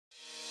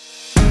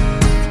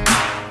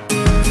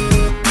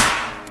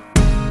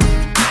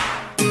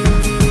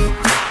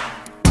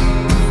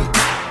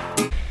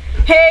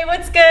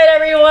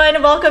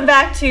everyone, welcome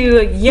back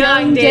to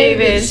Young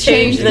David's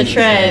Change the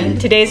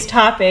Trend. Today's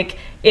topic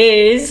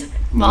is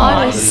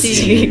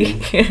modesty.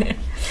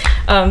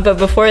 But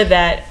before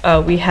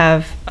that, we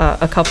have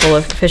a couple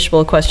of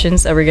fishbowl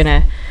questions that we're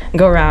gonna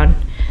go around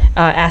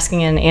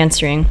asking and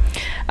answering.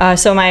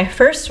 So my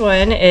first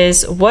one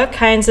is, what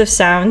kinds of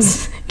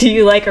sounds do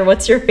you like, or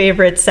what's your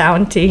favorite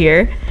sound to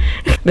hear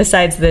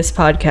besides this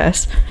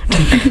podcast?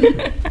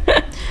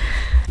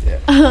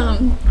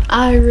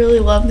 I really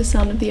love the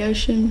sound of the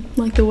ocean,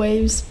 like the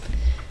waves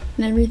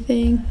and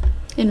everything,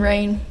 and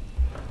rain.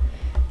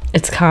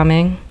 It's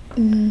calming.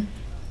 Mm-hmm.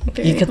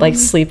 You could like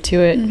sleep to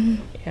it.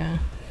 Mm-hmm. Yeah.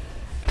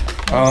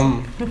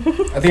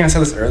 I think I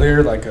said this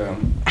earlier, like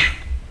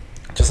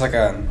just like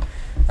a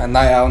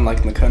night out in like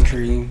in the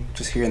country,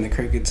 just hearing the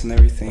crickets and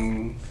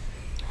everything.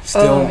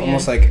 Still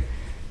almost like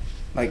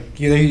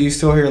you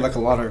still hear like a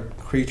lot of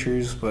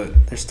creatures,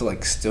 but there's still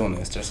like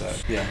stillness. Just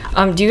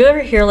that, Do you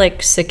ever hear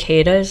like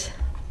cicadas?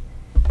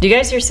 Do you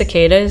guys hear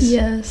cicadas?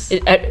 Yes.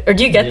 Or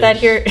do you get that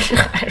here?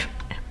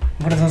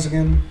 What are those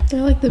again?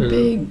 They're like the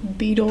big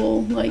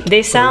beetle, like.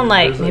 They sound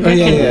like, maybe I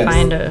can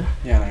find a.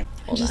 Yeah.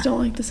 I just don't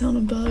like the sound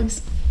of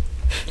bugs.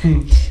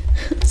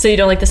 So you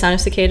don't like the sound of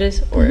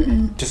cicadas, or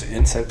just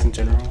insects in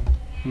general?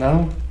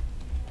 No.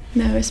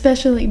 No,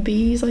 especially like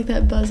bees, like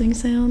that buzzing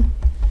sound.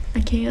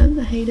 I can't.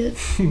 I hate it.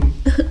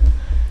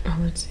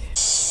 Let's see.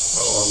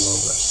 Oh, I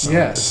love that sound.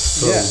 Yeah. It's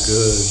so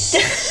good.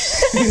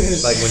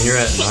 Like when you're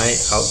at night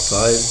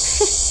outside.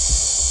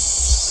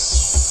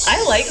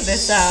 I like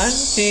this sound.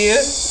 Do you?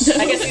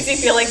 I guess you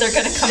feel like they're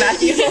gonna come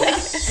at you.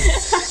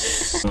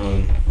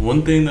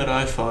 One thing that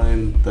I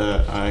find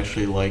that I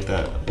actually like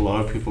that a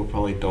lot of people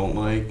probably don't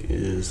like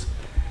is,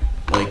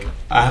 like,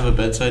 I have a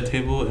bedside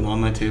table, and on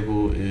my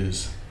table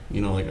is,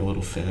 like a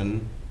little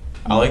fan.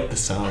 I like the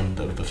sound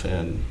of the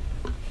fan.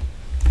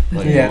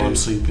 Like while I'm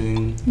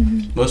sleeping.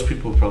 Mm-hmm. Most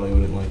people probably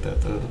wouldn't like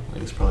that though.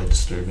 Like, it's probably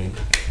disturbing.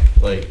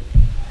 Like,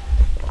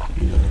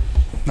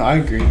 No, I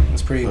agree.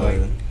 It's pretty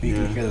you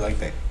can hear like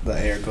the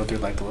air go through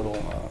like the little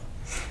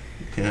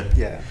the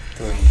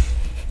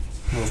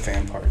little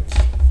fan parts.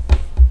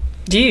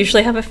 Do you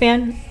usually have a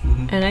fan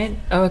at night?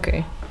 Oh,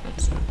 okay.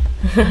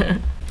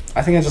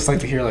 I think I just like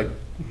to hear like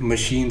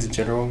machines in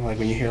general. Like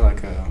when you hear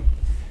like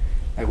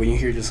when you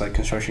hear just like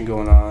construction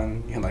going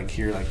on, you can like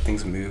hear like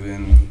things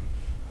moving.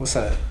 What's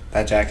that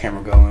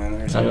jackhammer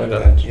going or something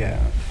like that? Yeah.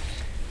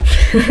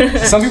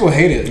 Some people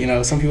hate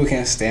it, some people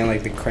can't stand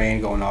like the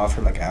crane going off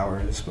for like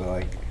hours, but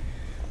like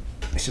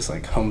it's just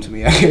like home to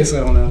me, I guess.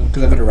 I don't know,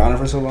 because I've been around it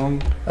for so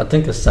long. I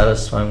think the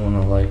satisfying one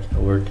I like at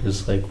work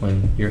is like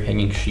when you're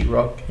hanging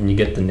sheetrock and you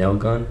get the nail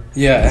gun.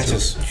 Yeah, it's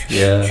just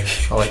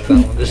I like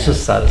that one. It's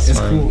just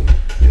satisfying. It's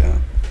cool. Yeah.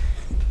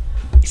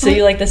 So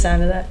you like the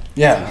sound of that?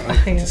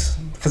 Yeah,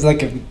 because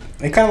like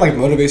it kind of like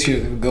motivates you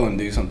to go and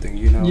do something,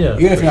 Yeah,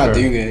 even if you're not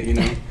doing it,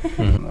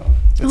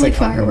 I like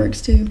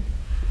fireworks too.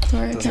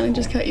 Sorry, I kind of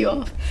just cut you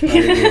off.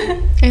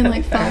 And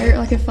like fire,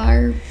 like a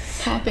fire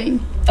popping.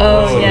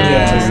 Oh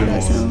yeah.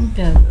 That sound.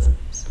 Yeah.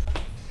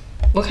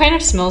 What kind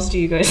of smells do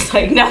you guys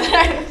like? Now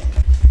that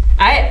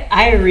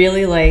I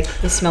really like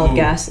the smell of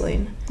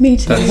gasoline. Me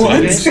too.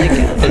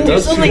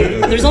 There's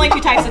only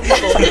two types of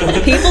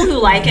people who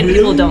like it and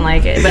people who don't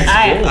like it. But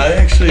I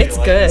actually it's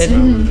like good.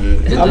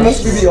 I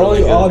must be the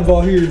only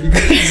oddball here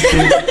because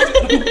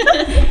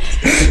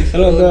I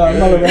don't know. I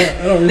don't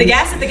really. The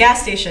gas at the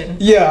gas station.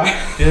 Yeah.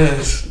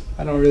 Yes.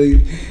 I don't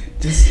really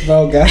just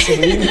smell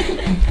gasoline.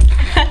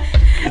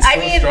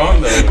 It's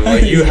strong though.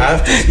 Like, you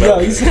have to smell.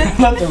 No, you smell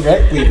not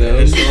directly though.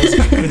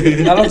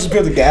 I don't just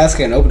put the gas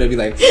can open and be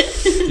like,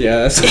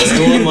 yeah. That's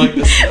anyone like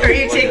this? Or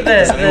you take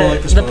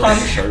the pump.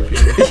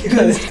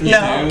 Sharpie?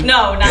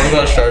 No, not. What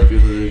about Sharpie?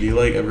 Do you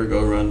ever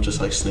go around just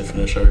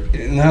sniffing a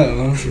Sharpie?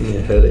 No.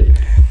 Headache.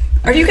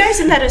 Are you guys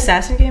in that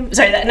assassin game?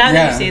 Sorry, now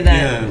that you say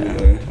that.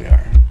 Yeah, we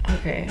are.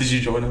 Okay. Did you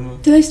join them?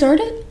 Do they start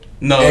it?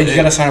 No. Yeah, you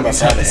gotta sign up by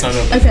Friday.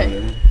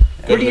 Okay.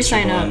 Where do you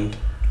sign up?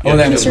 Oh,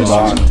 that is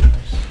Bond.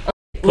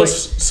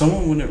 Plus,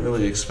 someone wouldn't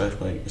really expect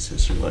a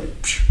sister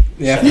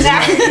Yeah.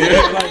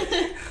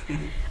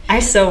 I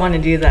so want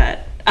to do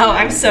that. Oh,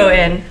 I'm so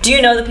in. Do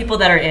you know the people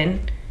that are in?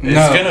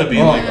 It's gonna be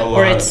a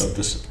lot of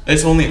this.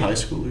 It's only high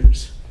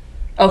schoolers.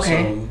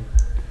 Okay.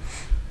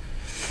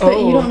 But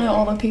you don't know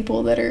all the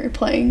people that are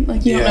playing.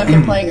 Like, you don't know if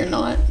they're playing or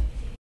not.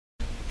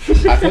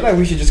 I feel like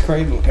we should just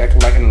create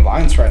like an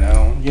alliance right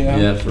now.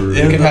 Yeah, for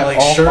real.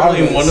 Yeah,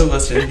 surely one of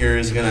us in here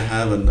is gonna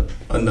have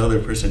another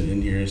person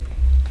in here.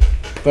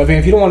 But I mean,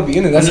 if you don't want to be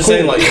in it, that's cool.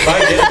 I'm just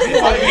saying,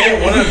 if I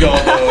get one of y'all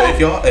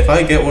though, if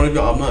I get one of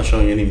y'all, I'm not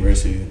showing any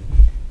mercy.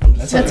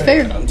 That's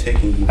fair. I'm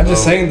taking you. I'm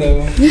just saying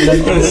though,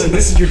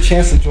 this is your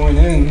chance to join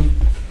in,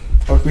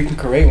 or we can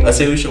create one. I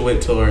say we should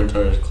wait till our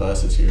entire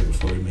class is here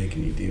before we make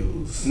any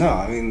deals. No,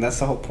 I mean that's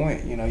the whole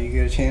point. You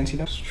get a chance.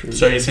 It's true.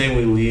 So are you saying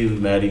we leave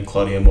Maddie,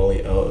 Claudia, and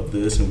Molly out of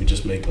this, and we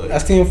just make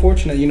That's the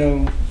unfortunate,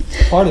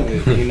 part of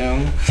it.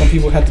 Some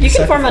people have to. You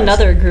can form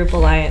another group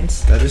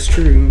alliance. That is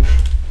true.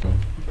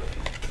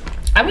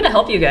 I'm gonna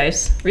help you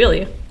guys,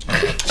 really.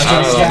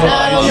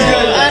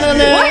 I don't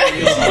know.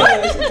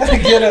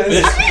 Get us.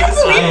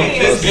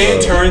 This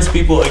game turns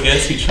people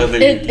against each other.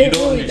 It you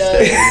don't really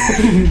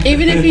understand. does.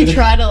 Even if you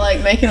try to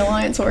like make an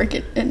alliance work,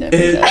 it never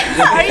does.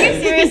 Are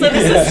you serious?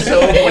 This is So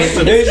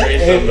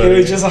It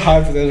was just a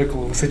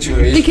hypothetical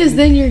situation. Because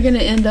then you're gonna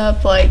end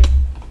up like,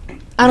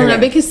 I don't know,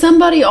 because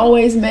somebody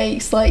always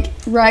makes like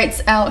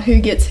writes out who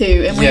gets who,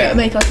 and we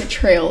make like a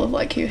trail of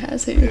like who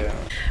has who. Yeah.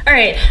 All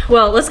right,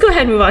 well, let's go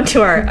ahead and move on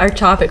to our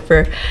topic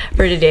for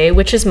today,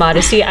 which is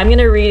modesty. I'm going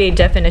to read a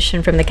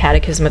definition from the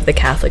Catechism of the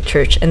Catholic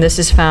Church, and this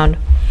is found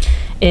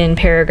in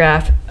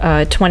paragraph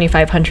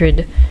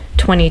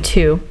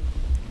 2522.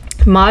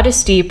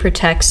 Modesty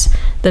protects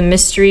the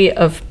mystery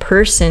of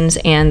persons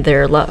and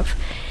their love.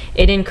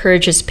 It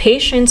encourages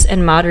patience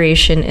and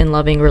moderation in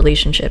loving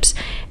relationships.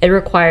 It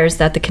requires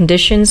that the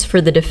conditions for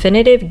the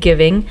definitive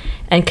giving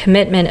and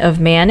commitment of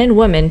man and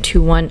woman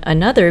to one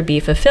another be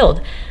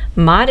fulfilled.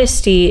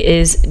 Modesty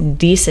is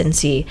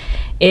decency.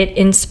 It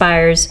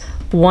inspires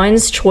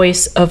one's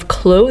choice of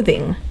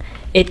clothing.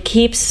 It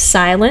keeps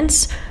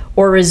silence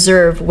or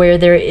reserve where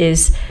there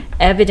is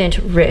evident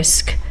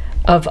risk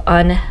of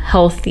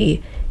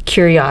unhealthy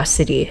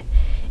curiosity.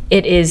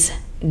 It is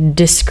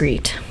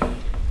discreet.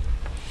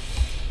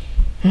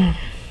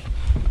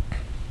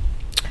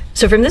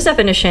 So from this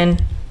definition,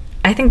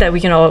 I think that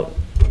we can all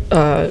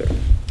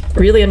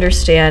really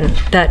understand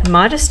that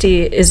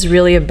modesty is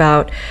really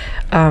about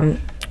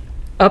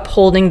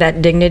upholding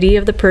that dignity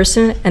of the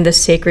person and the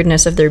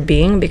sacredness of their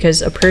being,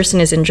 because a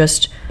person isn't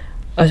just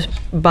a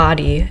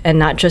body and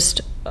not just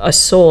a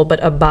soul,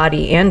 but a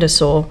body and a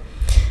soul.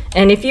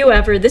 And if you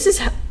ever, this is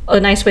a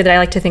nice way that I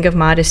like to think of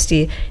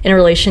modesty in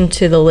relation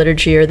to the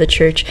liturgy or the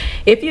church.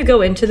 If you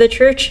go into the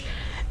church,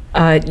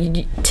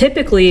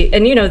 typically,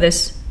 and you know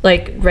this,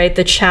 like, right,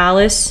 the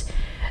chalice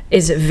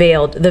is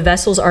veiled. The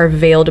vessels are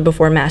veiled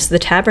before Mass. The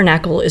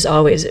tabernacle is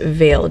always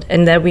veiled.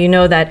 And that we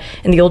know that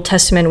in the Old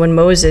Testament, when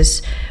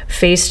Moses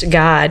faced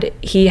God,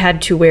 he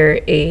had to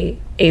wear a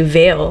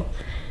veil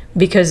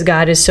because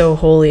God is so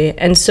holy.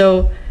 And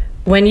so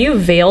when you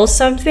veil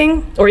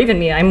something, or even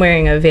me, I'm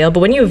wearing a veil,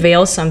 but when you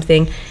veil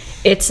something,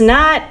 it's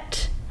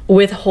not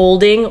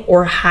withholding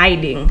or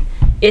hiding.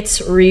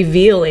 It's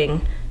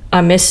revealing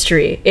a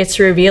mystery. It's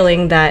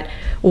revealing that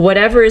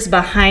whatever is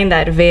behind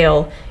that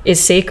veil is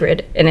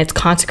sacred and it's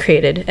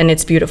consecrated and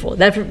it's beautiful.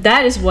 That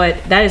is what,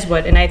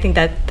 and I think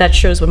that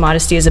shows what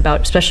modesty is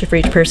about, especially for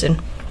each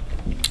person.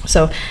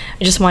 So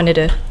I just wanted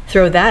to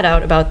throw that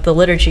out about the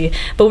liturgy.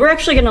 But we're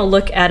actually going to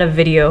look at a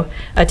video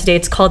today.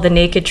 It's called The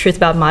Naked Truth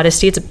About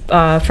Modesty. It's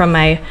from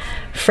my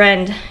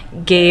friend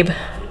Gabriel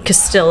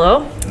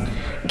Castillo.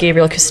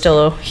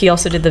 He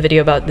also did the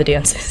video about the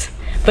dances.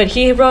 But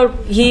he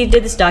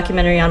did this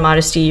documentary on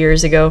modesty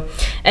years ago,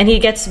 and he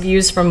gets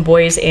views from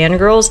boys and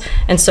girls,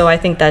 and so I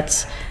think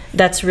that's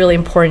really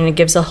important. It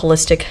gives a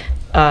holistic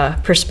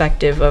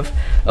perspective of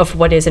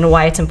what is and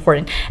why it's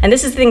important. And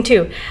this is the thing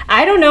too.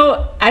 I don't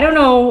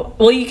know,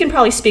 well, you can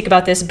probably speak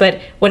about this,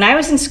 but when I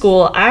was in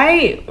school,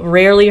 I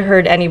rarely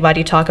heard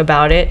anybody talk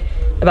about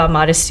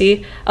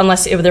modesty,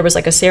 unless there was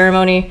like a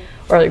ceremony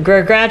or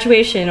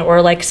graduation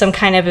or like some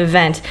kind of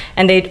event,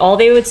 and all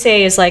they would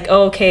say is like,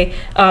 oh, okay,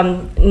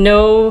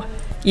 no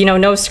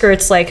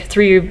skirts like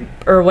 3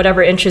 or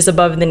whatever inches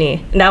above the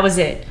knee, and that was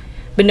it.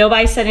 But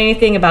nobody said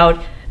anything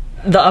about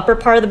the upper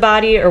part of the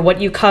body or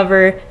what you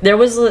cover.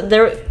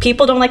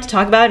 People don't like to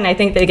talk about it, and I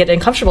think they get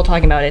uncomfortable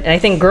talking about it. And I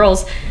think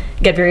girls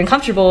get very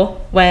uncomfortable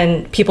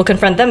when people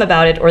confront them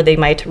about it, or they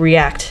might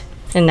react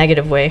in a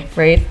negative way,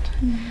 right?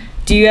 Mm-hmm.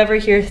 Do you ever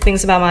hear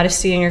things about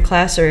modesty in your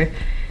class, or?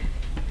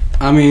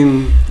 I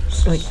mean,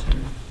 like,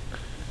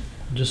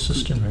 just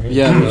sister Mary.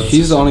 Yeah,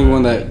 she's the only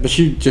one but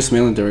she just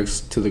mainly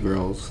directs to the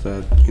girls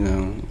that,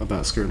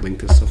 about skirt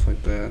length and stuff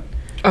like that.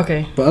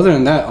 Okay. But other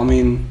than that, I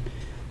mean,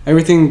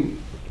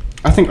 everything,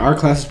 I think our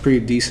class is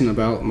pretty decent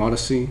about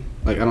modesty.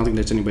 Like, I don't think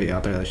there's anybody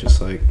out there that's just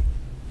like.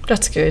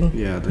 That's good.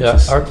 Yeah,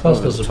 our class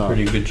does a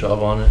pretty good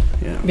job on it.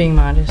 Yeah. Being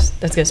modest.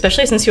 That's good,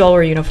 especially since you all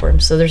wear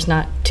uniforms, so there's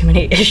not too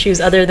many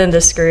issues other than the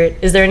skirt.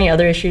 Is there any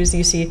other issues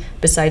you see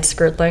besides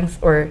skirt length,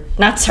 or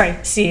not? Sorry,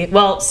 C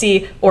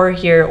or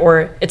here,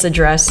 or it's a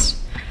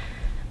dress.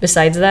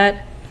 Besides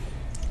that,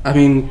 I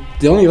mean,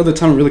 the only other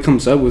time it really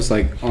comes up was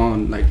like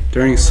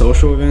during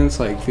social events,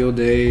 like field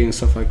day and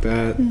stuff like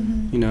that.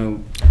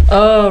 Mm-hmm.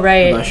 Oh,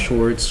 right. About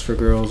shorts for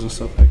girls and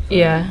stuff like that.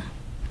 Yeah.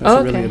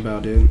 That's really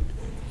about it.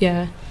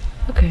 Yeah.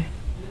 Okay,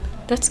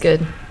 that's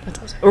good. That's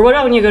awesome. Or what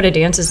about when you go to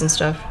dances and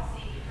stuff?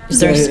 Is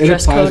there a dress code?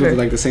 It applies with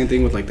like the same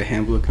thing with like the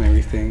handbook and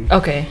everything.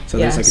 Okay. So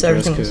there's like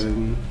a dress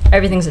code.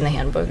 Everything's in the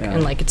handbook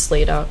and like it's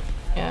laid out.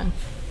 Yeah.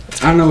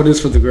 I don't know what it is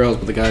for the girls,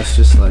 but the guys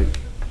just like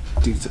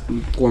do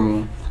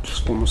formal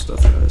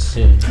stuff for us.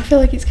 Yeah. I feel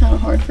like it's kind of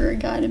hard for a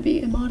guy to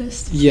be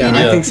immodest. Yeah,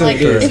 I think so. Like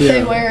if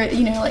they wear,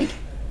 like,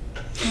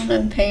 I don't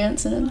know,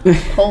 pants and a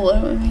polo.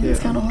 I mean,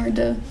 it's kind of hard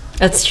to.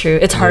 That's true.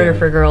 It's harder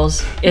for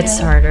girls. It's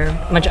harder.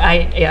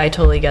 I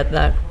totally get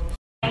that.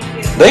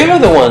 They are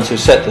the ones who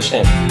set the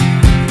standard.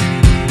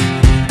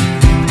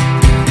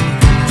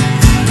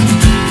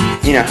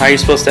 how are you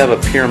supposed to have a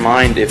pure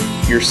mind if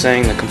you're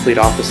saying the complete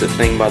opposite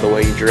thing by the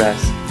way you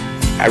dress?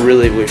 I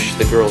really wish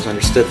the girls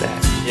understood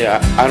that.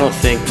 Yeah, I don't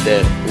think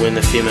that when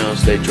the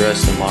females, they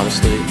dress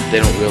immodestly, they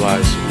don't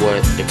realize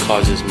what it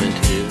causes men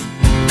to do.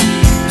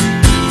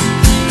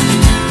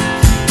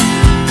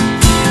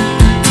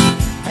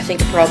 I think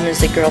the problem is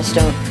that girls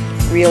don't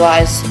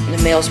realize the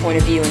male's point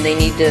of view, and they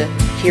need to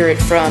hear it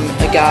from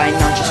a guy,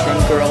 not just from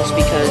girls,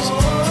 because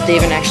they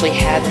haven't actually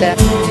had that.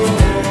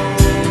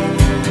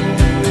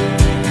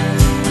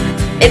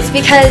 It's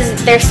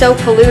because they're so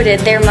polluted,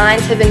 their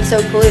minds have been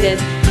so polluted,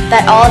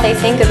 that all they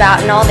think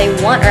about and all they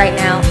want right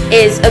now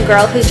is a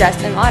girl who's dressed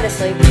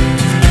immodestly.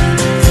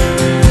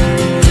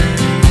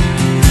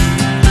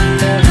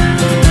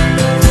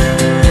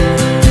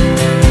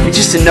 It's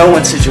just a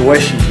no-win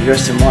situation if you're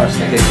dressed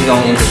immodestly. Because he's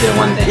only interested in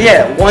one thing.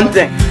 Yeah, one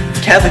thing.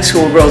 Catholic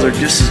school girls are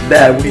just as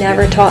bad.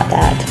 Never taught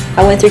that.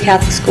 I went through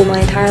Catholic school my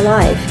entire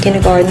life,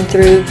 kindergarten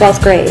through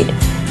 12th grade.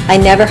 I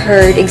never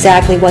heard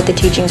exactly what the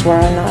teachings were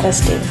on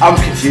modesty. I'm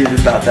confused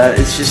about that.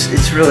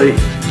 It really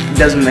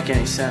doesn't make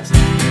any sense.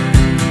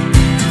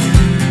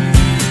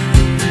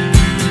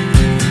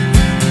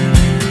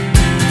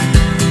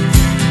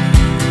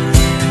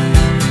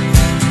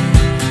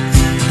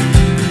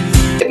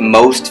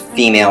 Most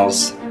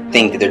females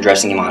think that they're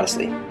dressing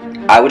immodestly.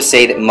 I would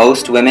say that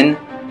most women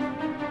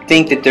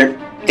think that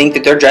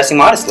they're dressing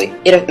modestly.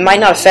 It might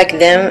not affect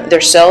them,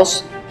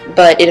 themselves,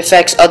 but it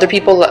affects other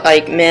people,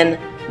 like men,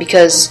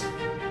 because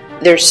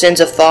there's sins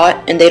of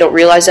thought, and they don't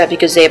realize that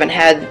because they haven't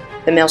had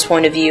the male's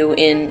point of view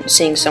in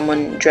seeing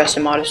someone dressed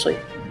immodestly.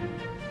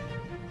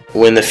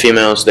 When the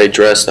females, they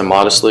dress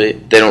immodestly,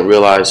 they don't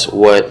realize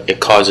what it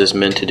causes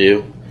men to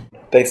do.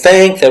 They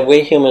think that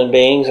we human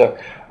beings are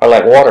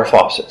like water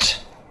faucets.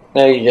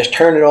 Now you just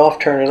turn it off,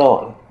 turn it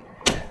on.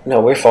 No,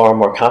 we're far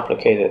more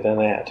complicated than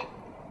that.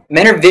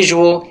 Men are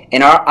visual,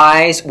 and our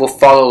eyes will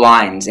follow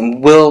lines,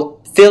 and will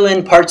fill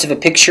in parts of a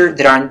picture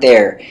that aren't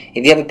there.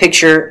 If you have a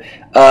picture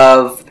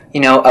of,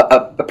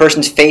 a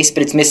person's face,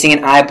 but it's missing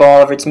an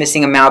eyeball, or it's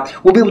missing a mouth,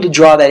 we'll be able to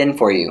draw that in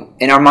for you.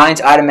 And our minds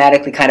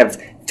automatically kind of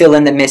fill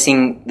in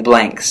the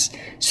blanks.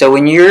 So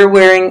when you're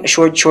wearing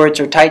short shorts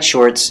or tight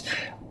shorts,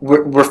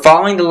 we're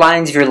following the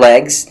lines of your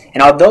legs,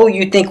 and although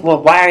you think,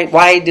 well,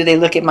 why do they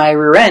look at my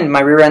rear end?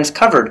 My rear end's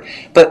covered.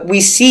 But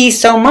we see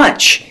so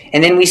much,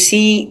 and then we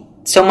see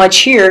so much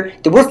here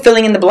that we're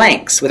filling in the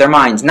blanks with our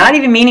minds, not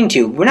even meaning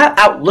to. We're not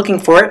out looking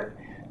for it.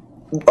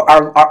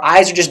 Our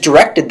eyes are just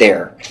directed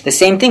there. The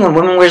same thing when a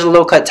woman wears a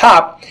low-cut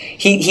top,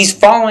 he's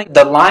following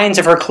the lines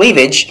of her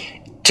cleavage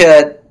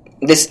to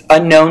this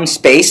unknown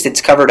space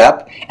that's covered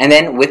up, and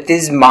then with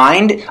his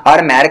mind,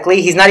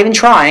 automatically, he's not even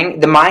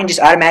trying, the mind just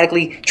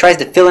automatically tries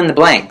to fill in the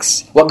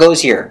blanks. What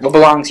goes here? What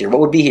belongs here?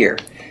 What would be here?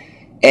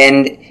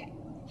 And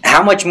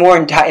how much more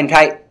in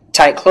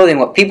tight clothing,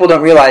 what people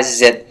don't realize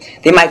is that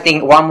they might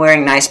think, well, I'm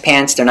wearing nice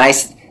pants, they're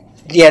nice,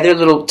 yeah, they're a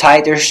little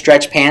tight, they're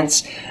stretch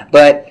pants,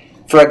 but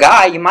for a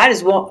guy, you might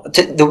as well,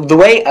 the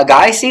way a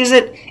guy sees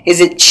it, is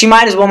that she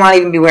might as well not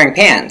even be wearing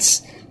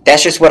pants.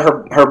 That's just what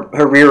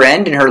her rear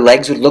end and her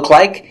legs would look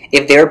like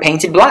if they were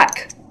painted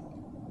black.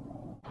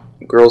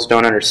 Girls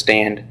don't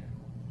understand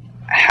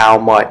how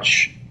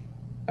much,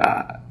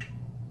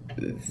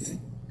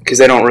 because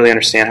they don't really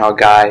understand how a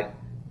guy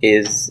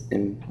is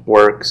and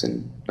works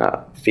and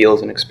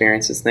feels and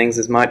experiences things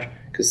as much,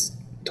 because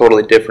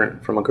totally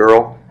different from a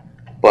girl.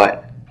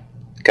 But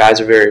guys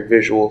are very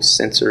visual,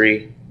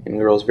 sensory, and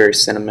girls very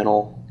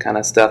sentimental kind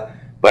of stuff.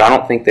 But I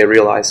don't think they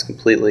realize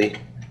completely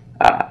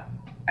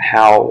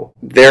how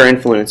their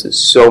influence is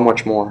so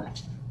much more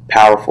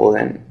powerful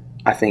than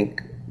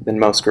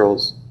most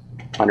girls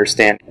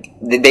understand.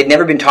 They've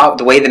never been taught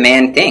the way the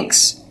man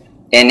thinks.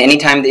 And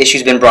anytime the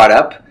issue's been brought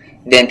up,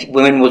 then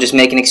women will just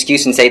make an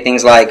excuse and say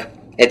things like,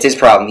 it's his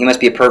problem, he must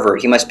be a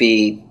pervert, he must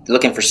be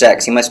looking for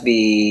sex, he must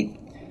be...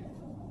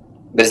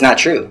 But it's not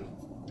true.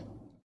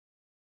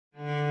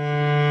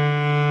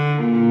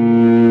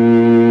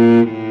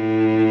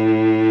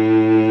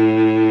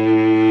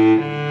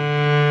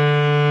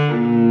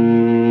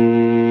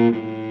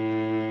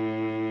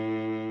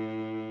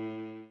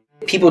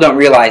 People don't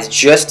realize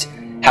just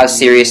how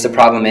serious the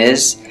problem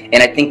is, and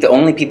I think the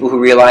only people who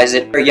realize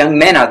it are young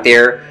men out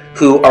there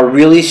who are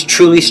really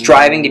truly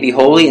striving to be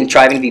holy and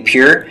striving to be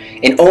pure,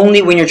 and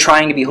only when you're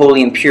trying to be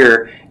holy and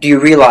pure do you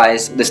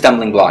realize the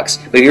stumbling blocks.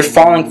 But if you're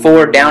falling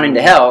forward down into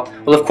hell,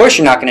 well, of course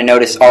you're not going to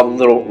notice all the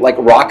little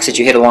rocks that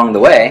you hit along the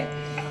way.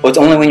 Well, it's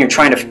only when you're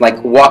trying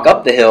to walk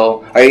up the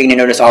hill are you going to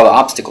notice all the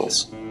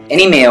obstacles.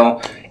 Any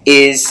male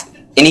is,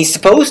 and he's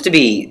supposed to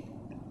be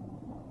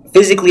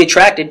physically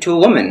attracted to a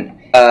woman.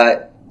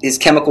 His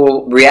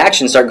chemical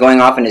reactions start going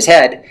off in his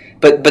head,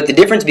 but the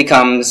difference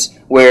becomes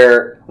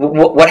where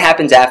what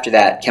happens after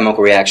that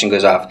chemical reaction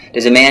goes off.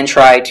 Does a man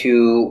try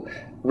to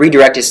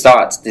redirect his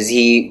thoughts? Does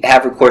he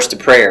have recourse to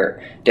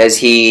prayer? Does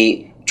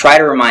he try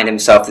to remind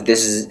himself that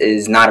this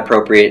is not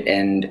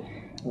appropriate?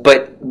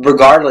 But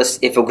regardless,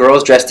 if a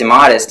girl's dressed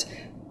immodest,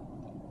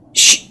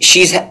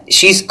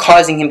 she's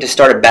causing him to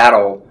start a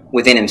battle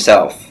within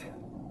himself.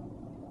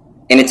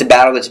 and it's a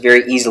battle that's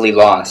very easily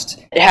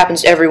lost. It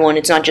happens to everyone.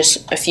 It's not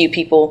just a few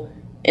people,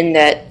 in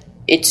that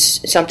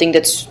it's something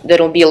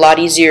that'll be a lot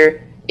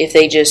easier if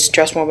they just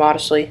dress more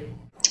modestly.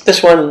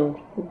 This one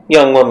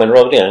young woman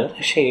wrote in.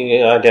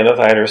 She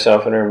identified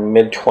herself in her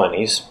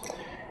mid-20s,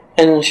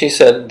 and she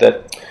said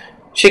that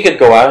she could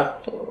go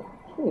out,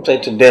 say,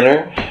 to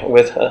dinner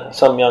with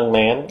some young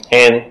man,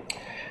 and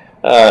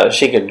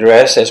she could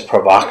dress as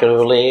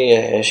provocatively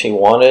as she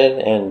wanted,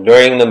 and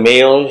during the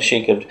meal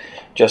she could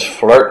just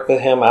flirt with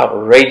him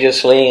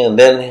outrageously, and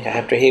then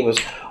after he was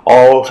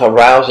all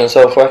aroused and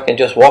so forth, can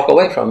just walk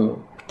away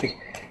from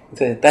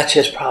him. That's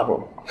his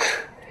problem.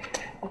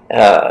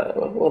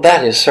 Well,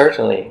 that is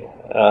certainly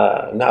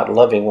not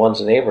loving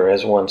one's neighbor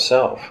as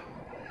oneself.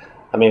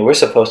 I mean, we're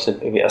supposed to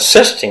be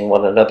assisting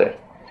one another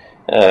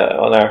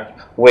on our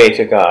way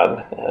to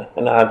God,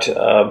 not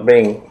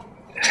being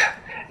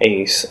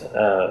a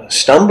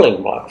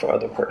stumbling block for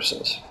other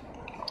persons.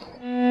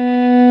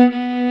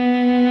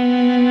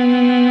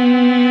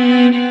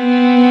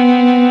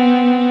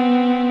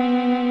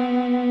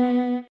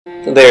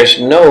 There's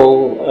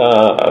no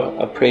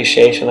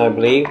appreciation, I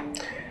believe,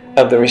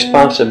 of the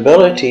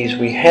responsibilities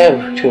we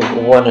have to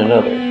one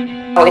another.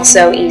 Oh, it's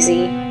so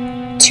easy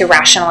to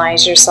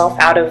rationalize yourself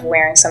out of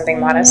wearing something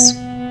modest.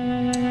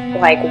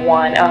 Like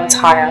it's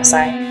hot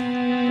outside.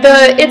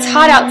 The "it's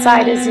hot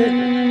outside"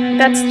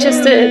 that's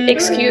just an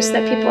excuse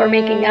that people are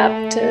making up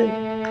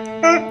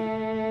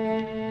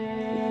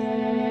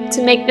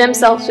to make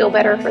themselves feel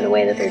better for the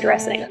way that they're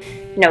dressing.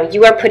 No,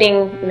 you are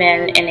putting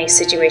men in a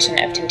situation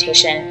of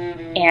temptation,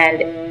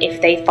 and if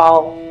they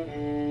fall,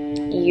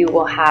 you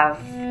will have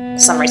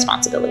some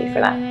responsibility for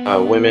that.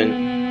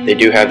 Women, they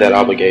do have that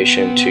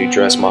obligation to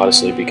dress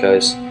modestly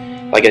because,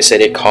 like I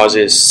said, it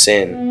causes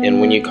sin,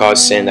 and when you cause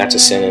sin, that's a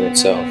sin in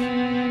itself.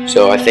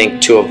 So I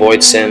think to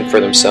avoid sin for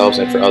themselves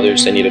and for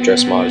others, they need to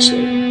dress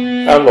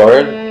modestly. Our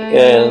Lord,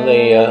 in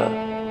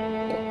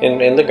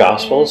the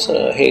Gospels,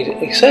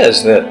 he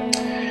says that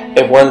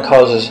if one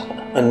causes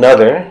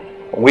another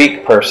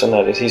weak person,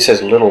 that is, he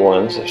says little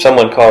ones, if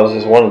someone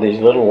causes one of these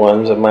little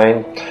ones of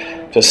mine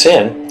to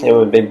sin, it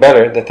would be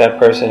better that that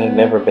person had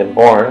never been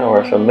born,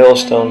 or if a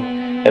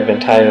millstone had been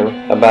tied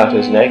about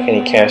his neck and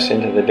he cast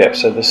into the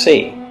depths of the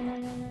sea.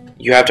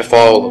 You have to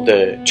follow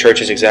the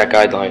church's exact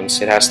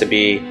guidelines. It has to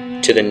be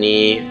to the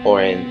knee,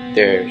 or in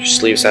their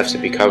sleeves have to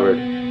be covered,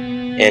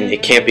 and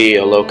it can't be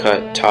a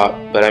low-cut top.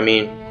 But I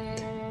mean,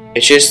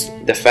 it's just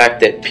the fact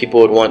that people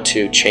would want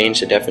to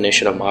change the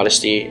definition of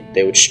modesty.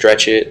 They would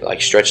stretch it,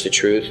 like stretch the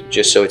truth,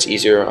 just so it's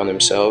easier on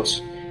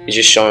themselves. It's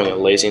just showing a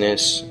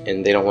laziness,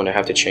 and they don't want to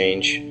have to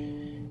change,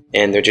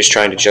 and they're just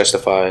trying to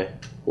justify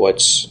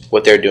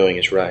what they're doing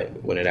is right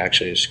when it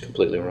actually is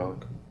completely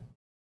wrong.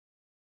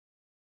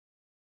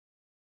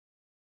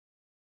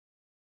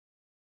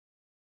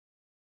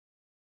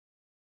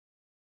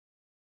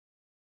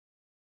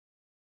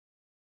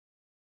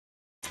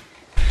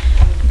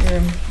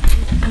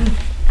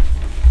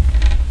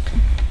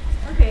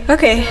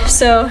 Okay,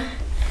 so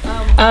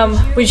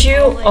would you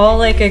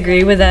all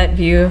agree with that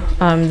view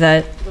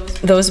that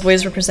those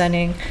boys were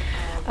presenting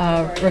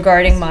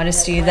regarding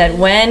modesty, that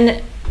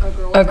when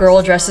a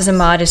girl dresses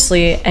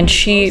immodestly and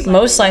she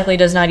most likely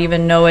does not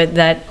even know it,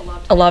 that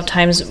a lot of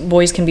times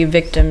boys can be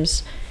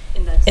victims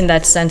in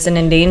that sense and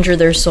endanger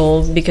their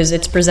soul because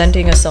it's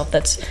presenting a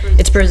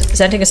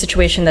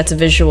situation that's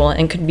visual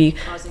and could be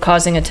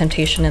causing a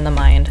temptation in the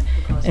mind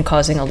and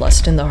causing a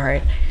lust in the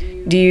heart?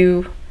 Do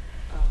you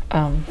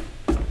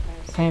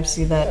kind of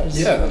see that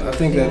as, I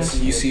think that's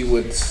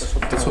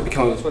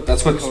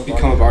what's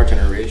become of our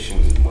generation.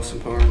 Most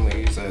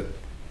importantly is that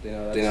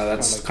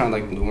that's kind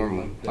of like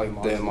normal,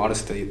 like the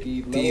immodesty.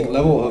 The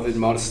level of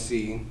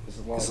immodesty is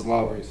a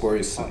lot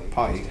worse than it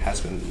probably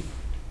has been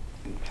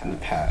in the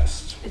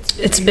past.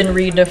 It's been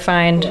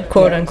redefined,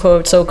 quote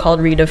unquote, so-called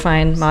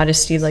redefined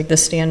modesty, like the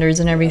standards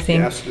and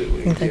everything. Yeah,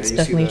 absolutely. I think that's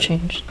definitely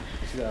changed.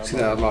 See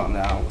that a lot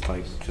now with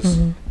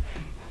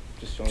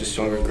just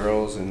younger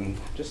girls and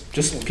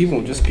just people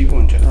in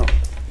general,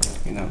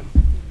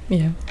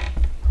 Yeah.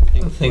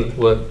 I think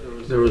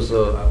there was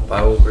a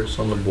Bible verse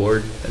on the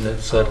board, and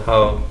it said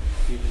how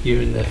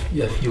even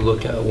if you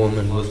look at a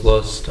woman with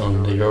lust,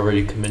 you're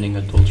already committing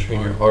adultery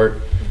in your heart.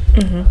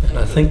 Mm-hmm. And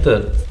I think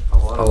that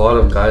a lot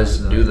of guys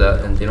do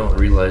that, and they don't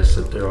realize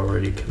that they're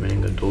already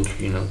committing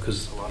adultery.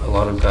 Because a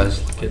lot of guys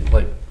get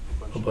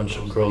a bunch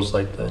of girls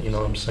like that. You know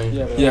what I'm saying?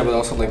 Yeah, but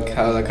also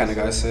how that kind of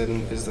guy said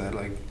is that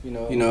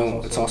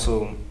it's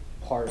also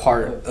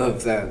part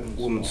of that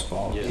woman's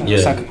fault.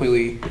 It's not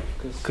completely,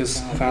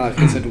 because kind of like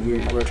he said,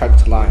 we're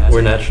attracted to lions.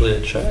 We're naturally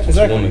attracted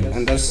to women,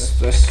 and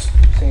that's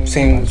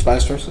same as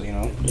vice versa.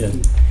 Yeah.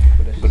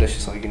 But it's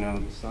just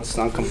it's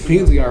not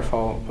completely our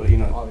fault. But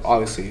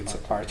obviously it's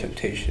our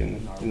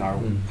temptation and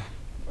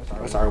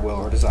it's our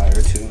will or desire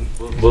to.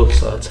 Both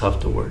sides have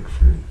to work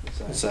for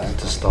it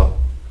to stop.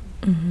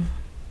 Mm-hmm.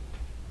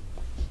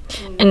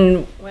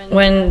 And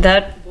when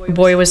that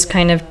boy was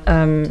kind of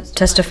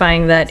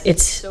testifying that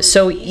it's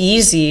so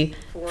easy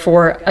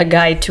for a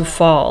guy to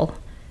fall,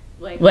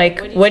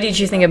 what did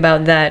you think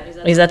about that?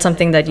 Is that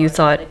something that you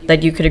thought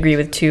that you could agree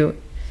with too?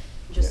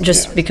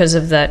 just because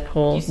of that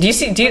whole. Do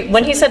you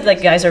when he said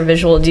like guys are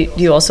visual? Do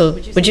you also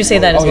would you say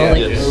that as well?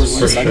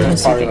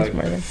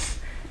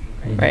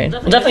 Right.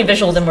 Well, definitely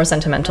visual than more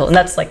sentimental, and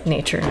that's like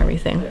nature and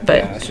everything.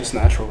 But yeah, it's just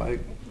natural, like.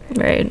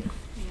 Right.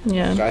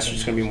 Yeah. Guys are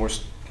just gonna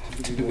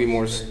be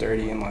more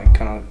sturdy and like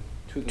kind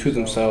of to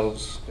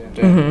themselves,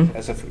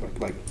 as if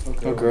like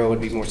a girl would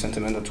be more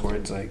sentimental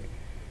towards like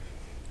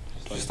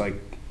just like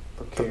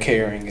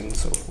caring and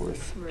so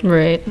forth.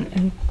 Right.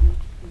 And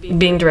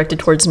being directed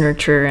towards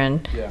nurture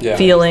and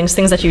feelings,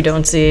 things that you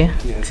don't see.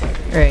 Yeah,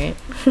 exactly. Right.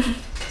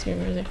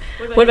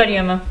 What about you,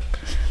 Emma?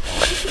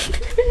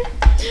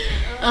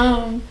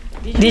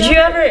 Did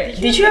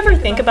you ever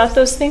think about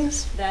those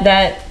things?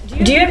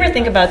 Do you ever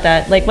think about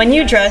that? Like when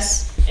you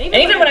dress, and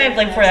even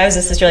when before I was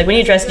a sister, like when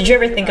you dress, did you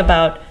ever think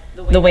about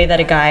the way that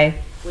a guy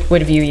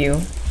would view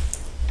you?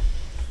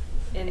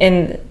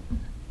 And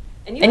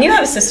you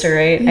have a sister,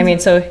 right? I mean,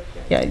 so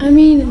yeah. I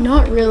mean,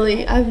 not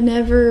really. I've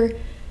never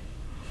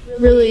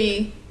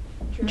really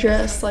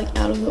dressed like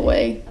out of the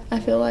way. I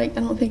feel like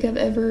I don't think I've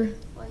ever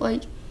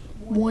like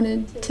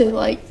wanted to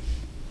like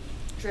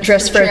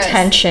dress for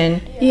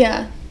attention.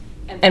 Yeah.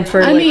 And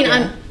for I mean,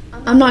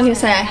 I'm not gonna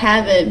say I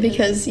haven't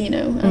because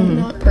I'm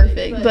not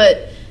perfect,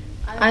 but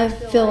I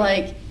feel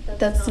like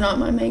that's not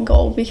my main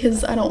goal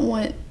because I don't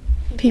want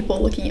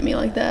people looking at me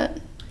like that.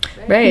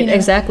 Right,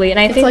 exactly. And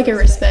I think it's like a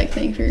respect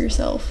thing for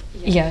yourself.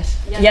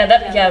 Yes.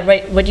 Yeah,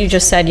 right. What you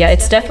just said. Yeah,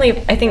 it's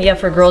definitely, I think,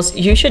 for girls,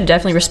 you should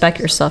definitely respect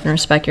yourself and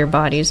respect your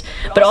bodies.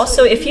 But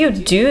also, if you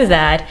do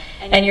that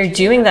and you're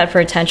doing that for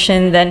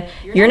attention, then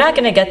you're not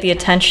going to get the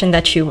attention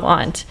that you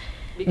want.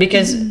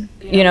 Because,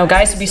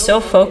 guys would be so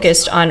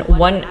focused on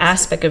one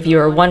aspect of you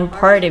or one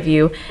part of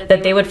you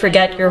that they would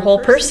forget your whole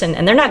person.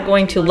 And they're not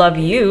going to love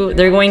you.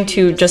 They're going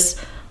to just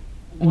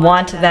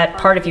want that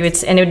part of you.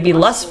 And it would be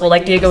lustful,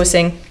 like Diego was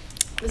saying.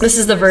 This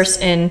is the verse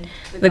in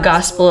the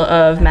Gospel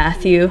of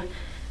Matthew,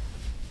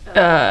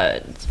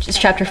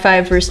 chapter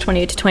 5, verse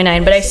 28 to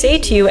 29. But I say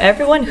to you,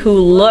 everyone who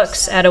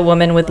looks at a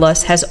woman with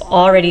lust has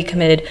already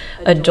committed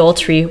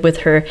adultery with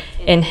her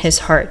in his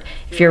heart.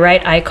 If your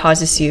right eye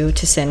causes you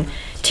to sin,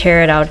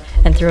 tear it out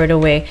and throw it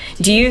away.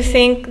 Do you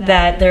think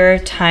that there are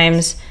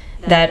times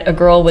that a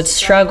girl would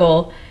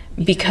struggle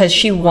because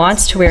she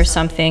wants to wear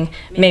something,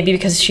 maybe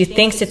because she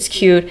thinks it's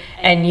cute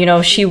and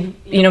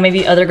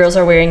maybe other girls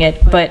are wearing it,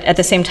 but at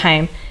the same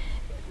time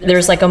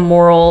there's like a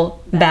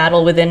moral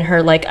battle within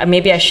her, like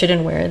maybe I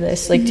shouldn't wear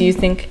this? Like, do you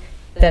think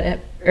that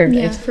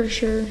for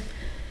sure.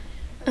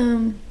 I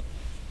don't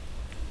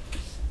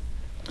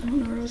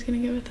know where I was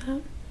gonna go with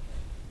that.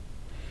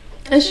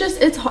 It's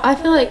just I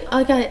feel like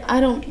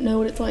I don't know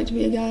what it's like to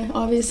be a guy,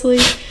 obviously,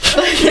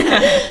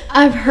 but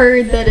I've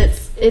heard that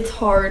it's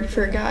hard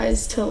for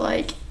guys to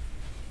like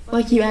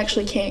you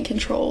actually can't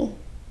control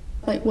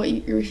like what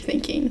you're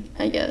thinking,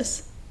 I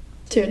guess,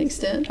 to an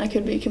extent. I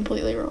could be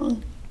completely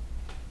wrong.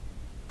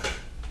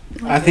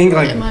 I think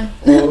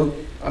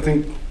I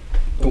think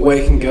the way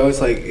it can go is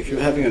like if you're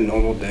having a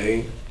normal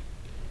day,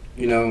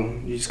 you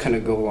just kind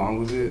of go along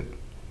with it.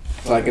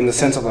 Like in the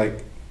sense of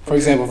like, for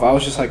example, if I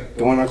was just like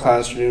going to my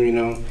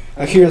classroom,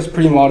 like here it's a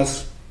pretty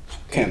modest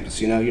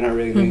campus, you're not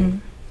really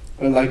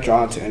like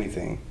drawn to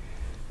anything.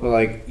 But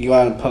like you go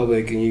out in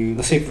public and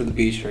let's say for the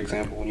beach, for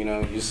example, you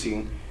just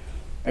see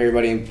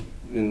everybody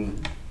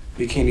in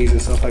bikinis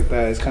and stuff like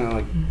that. It's kind of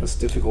like it's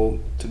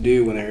difficult to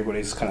do when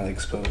everybody's kind of like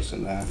exposed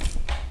in that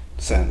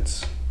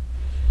sense.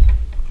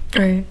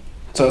 Right.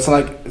 So it's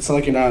not like it's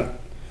something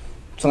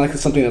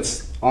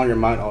that's on your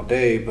mind all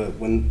day. But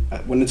when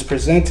it's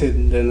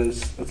presented, then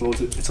it's a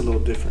little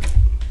different.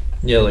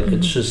 Yeah, like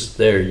it's just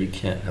there. You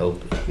can't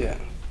help it. Yeah.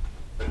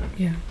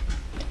 Yeah.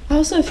 I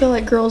also feel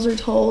like girls are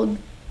told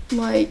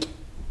like.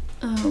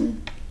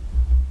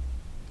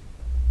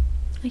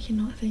 I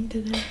cannot think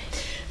today.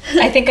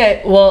 I think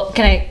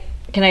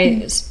can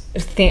I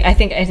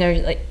think I know,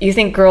 like, you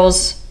think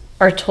girls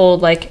are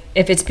told like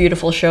if it's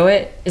beautiful, show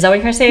it? Is that what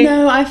you're trying to say?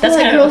 No, I feel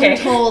like girls are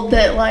told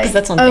that like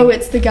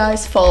it's the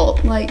guy's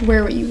fault, like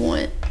wear what you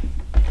want.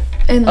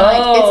 And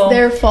like it's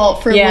their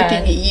fault for looking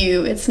at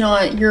you. It's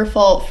not your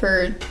fault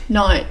for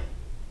not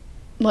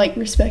like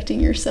respecting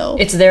yourself.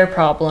 It's their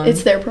problem.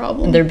 It's their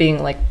problem. They're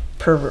being like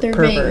perverts. They're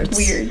being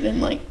weird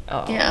and like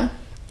yeah.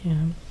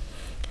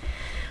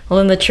 Well,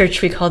 in the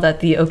church we call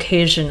that the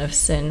occasion of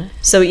sin.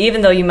 So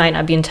even though you might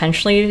not be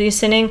intentionally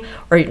sinning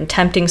or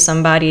tempting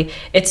somebody,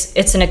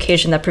 it's an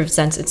occasion that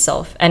presents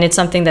itself, and it's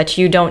something that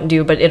you don't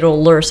do, but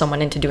it'll lure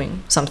someone into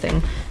doing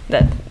something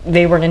that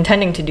they weren't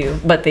intending to do,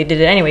 but they did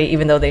it anyway,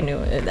 even though they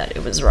knew that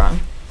it was wrong.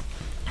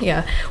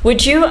 Yeah.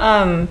 Would you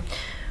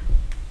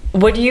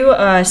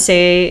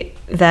say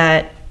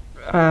that?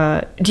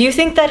 Do you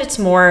think that it's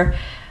more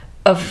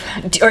of,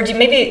 or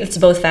maybe it's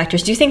both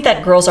factors? Do you think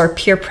that girls are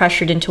peer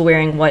pressured into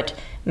wearing what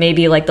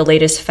maybe like the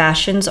latest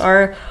fashions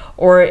are,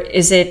 or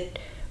is it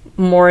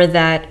more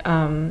that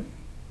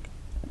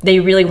they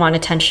really want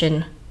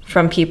attention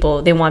from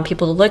people? They want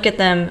people to look at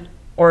them,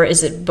 or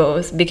is it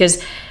both?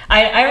 Because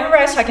I remember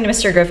I was talking to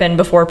Mr. Griffin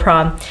before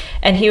prom,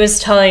 and he was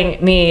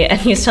telling me, and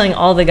he was telling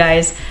all the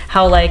guys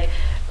how like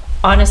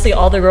honestly,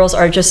 all the girls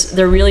are just,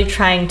 they're really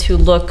trying to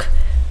look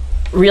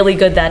really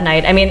good that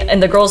night. I mean,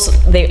 and the girls,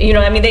 they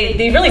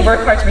really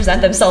work hard to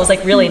present themselves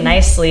like really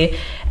nicely,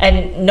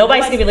 and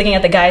nobody's gonna be looking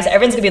at the guys.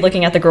 Everyone's gonna be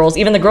looking at the girls.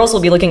 Even the girls will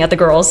be looking at the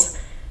girls.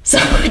 So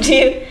do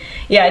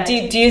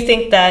you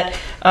think that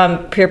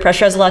peer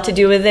pressure has a lot to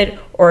do with it,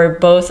 or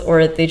both,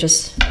 or they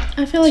just?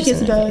 I feel like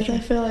it's both. I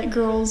feel like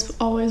girls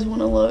always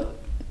want to look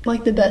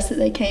like the best that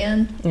they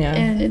can,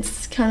 and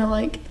it's kind of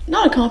like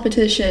not a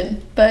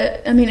competition,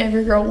 but I mean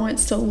every girl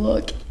wants to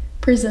look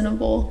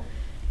presentable.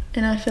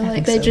 And I feel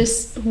like they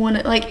just want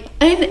to, like,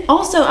 and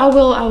also I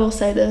will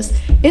say this,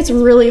 it's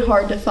really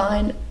hard to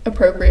find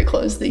appropriate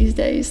clothes these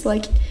days.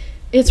 Like,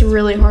 it's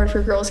really hard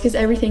for girls because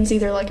everything's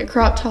either like a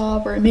crop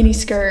top or a mini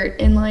skirt,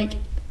 and like,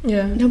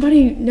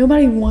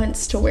 nobody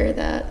wants to wear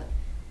that.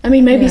 I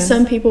mean, maybe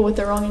some people with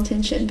the wrong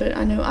intention, but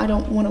I know I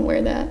don't want to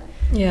wear that.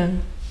 Yeah.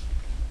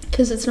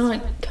 Because it's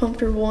not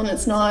comfortable and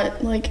it's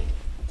not like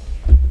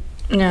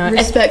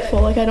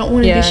respectful. Like, I don't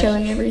want to be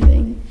showing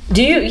everything.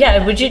 Do you?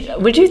 Yeah. Would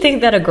you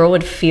think that a girl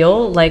would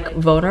feel like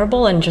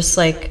vulnerable and just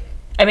like,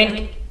 I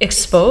mean,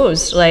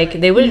 exposed? Like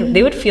they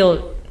would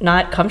feel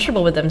not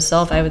comfortable with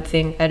themselves. I'd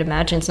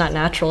imagine it's not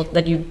natural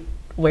that you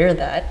wear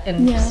that.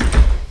 And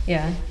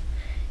yeah.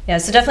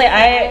 So definitely,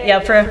 I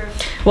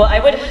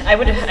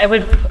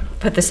would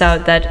put this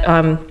out that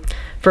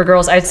for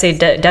girls, I'd say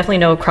definitely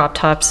no crop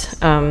tops.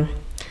 Go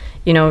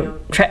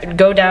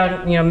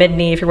down, mid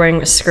knee if you're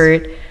wearing a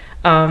skirt.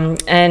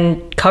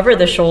 And cover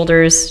the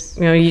shoulders.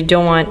 You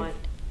don't want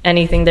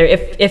anything there.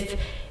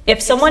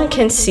 If someone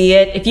can see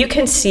it, if you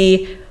can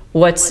see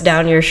what's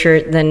down your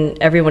shirt, then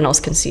everyone else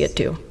can see it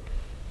too.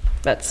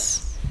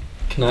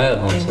 Can I add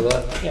on to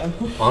that? Yeah.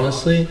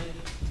 Honestly,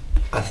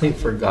 I think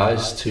for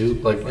guys too,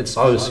 like, it's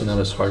obviously not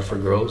as hard for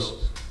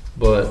girls,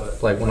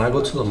 but like when I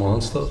go to the mall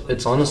and stuff,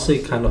 it's honestly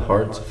kind of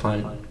hard to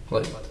find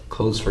like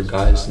clothes for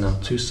guys now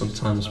too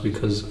sometimes,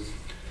 because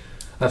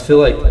I feel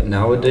like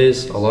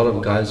nowadays a lot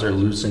of guys are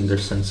losing their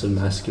sense of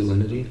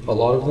masculinity, a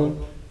lot of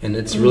them, and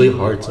it's really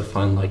hard to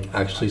find like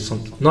actually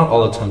not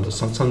all the time, but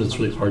sometimes it's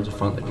really hard to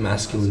find like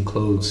masculine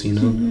clothes,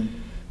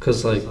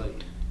 because like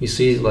you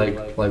see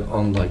like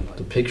on like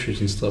the pictures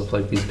and stuff,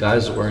 like these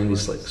guys are wearing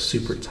these like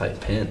super tight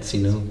pants,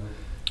 and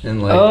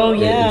like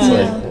it's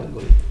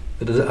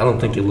like I don't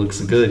think it looks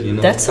good,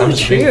 That's so I'm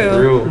just being true.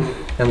 through,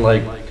 and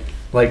like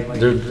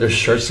their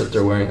shirts that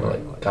they're wearing,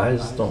 like,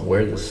 guys don't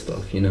wear this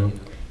stuff,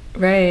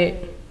 Right.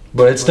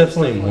 But it's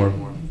definitely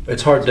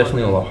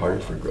definitely a lot harder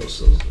for girls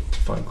to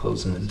find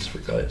clothes than it is for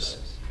guys.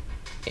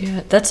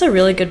 Yeah, that's a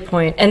really good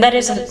point. And that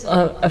is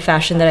a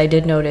fashion that I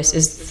did notice,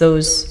 is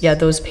those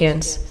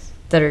pants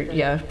that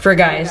are, for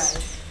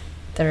guys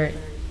that are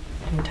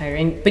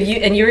tighter. But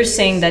you were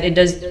saying that it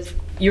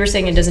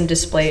doesn't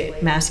display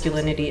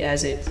masculinity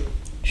as it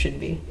should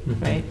be,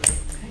 right?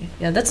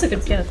 Yeah, that's a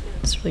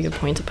really good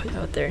point to put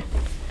out there.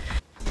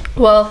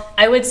 Well,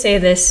 I would say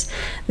this,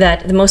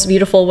 that the most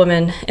beautiful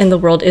woman in the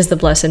world is the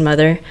Blessed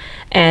Mother,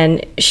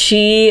 and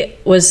she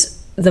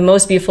was the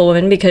most beautiful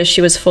woman because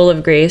she was full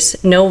of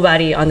grace.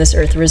 Nobody on this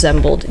earth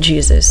resembled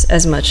Jesus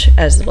as much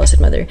as the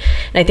Blessed Mother.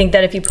 And I think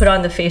that if you put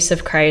on the face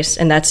of Christ,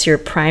 and that's your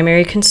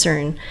primary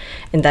concern,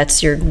 and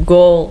that's your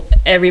goal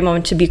every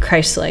moment, to be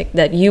Christ-like,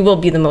 that you will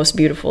be the most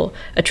beautiful,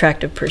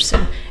 attractive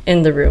person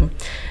in the room.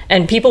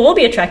 And people will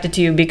be attracted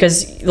to you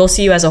because they'll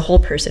see you as a whole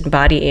person,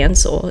 body and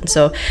soul. And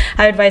so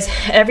I advise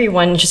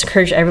everyone, just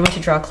encourage everyone to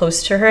draw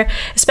close to her,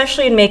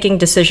 especially in making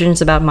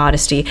decisions about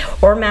modesty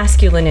or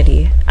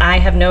masculinity. I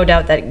have no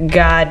doubt that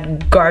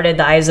God guarded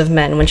the eyes of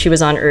men when she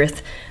was on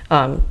earth,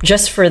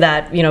 just for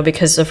that,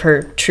 because of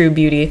her true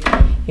beauty,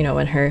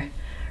 and her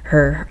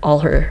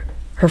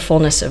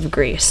fullness of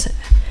grace.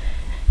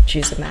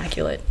 She's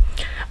immaculate.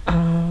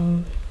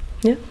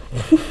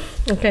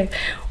 Okay,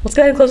 let's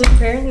go ahead and close with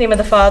prayer. In the name of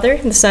the Father,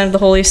 and the Son, and the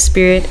Holy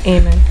Spirit.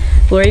 Amen.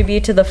 Glory be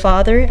to the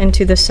Father, and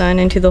to the Son,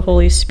 and to the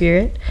Holy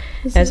Spirit,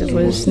 as it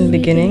was in the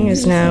beginning,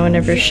 is now, and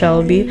ever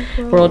shall be,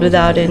 world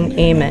without end.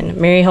 Amen.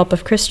 Mary, help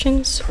of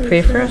Christians,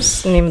 pray for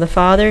us. In the name of the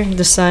Father,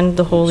 the Son,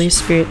 the Holy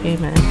Spirit.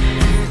 Amen.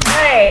 All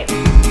right.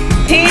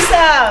 Peace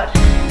out.